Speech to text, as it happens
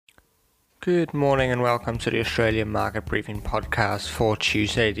Good morning and welcome to the Australian Market Briefing podcast for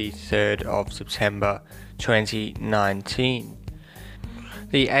Tuesday, the 3rd of September 2019.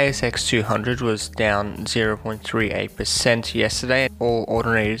 The ASX 200 was down 0.38% yesterday. All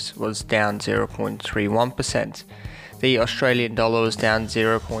Ordinaries was down 0.31%. The Australian dollar was down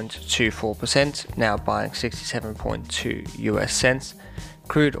 0.24%, now buying 67.2 US cents.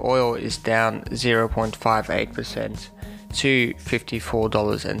 Crude oil is down 0.58% to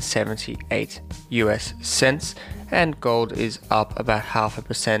 $54.78 US cents, and gold is up about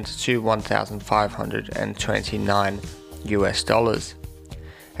 0.5% to $1,529 US dollars.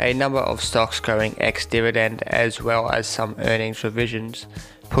 A number of stocks going ex-dividend as well as some earnings revisions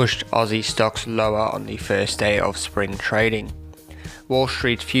pushed Aussie stocks lower on the first day of spring trading. Wall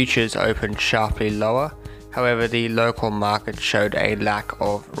Street futures opened sharply lower. However, the local market showed a lack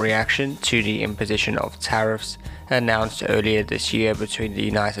of reaction to the imposition of tariffs announced earlier this year between the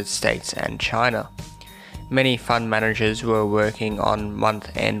United States and China. Many fund managers were working on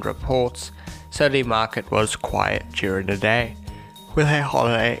month-end reports, so the market was quiet during the day. With a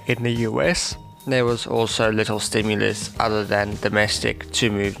holiday in the US, there was also little stimulus other than domestic to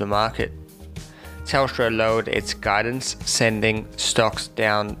move the market. Telstra lowered its guidance, sending stocks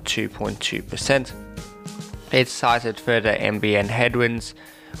down 2.2%. It cited further NBN headwinds,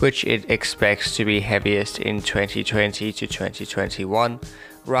 which it expects to be heaviest in 2020 to 2021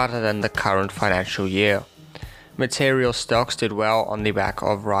 rather than the current financial year. Material stocks did well on the back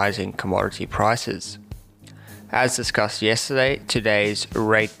of rising commodity prices. As discussed yesterday, today's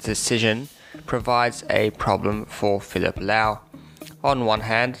rate decision provides a problem for Philip Lowe. On one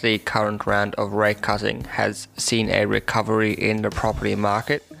hand, the current round of rate cutting has seen a recovery in the property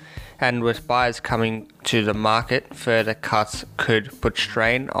market, and with buyers coming to the market, further cuts could put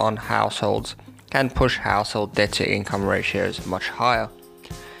strain on households and push household debt-to-income ratios much higher.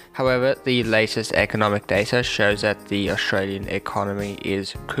 However, the latest economic data shows that the Australian economy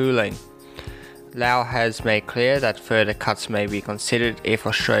is cooling. Lowe has made clear that further cuts may be considered if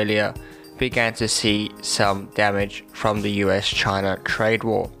Australia began to see some damage from the US-China trade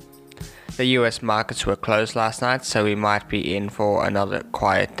war. The US markets were closed last night, so we might be in for another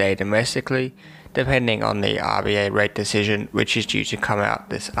quiet day domestically, depending on the RBA rate decision, which is due to come out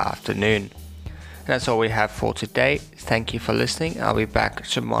this afternoon. And that's all we have for today. Thank you for listening. I'll be back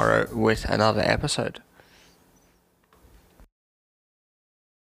tomorrow with another episode.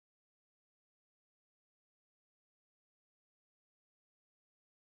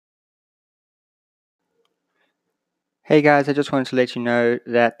 Hey guys, I just wanted to let you know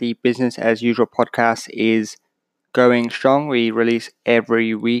that the Business as Usual podcast is going strong. We release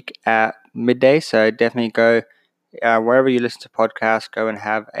every week at midday, so definitely go wherever you listen to podcasts, go and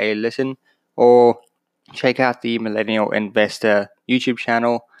have a listen, or check out the Millennial Investor YouTube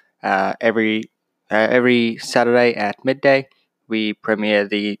channel. Every Saturday at midday, we premiere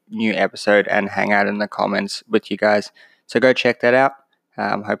the new episode and hang out in the comments with you guys. So go check that out.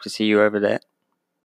 Hope to see you over there.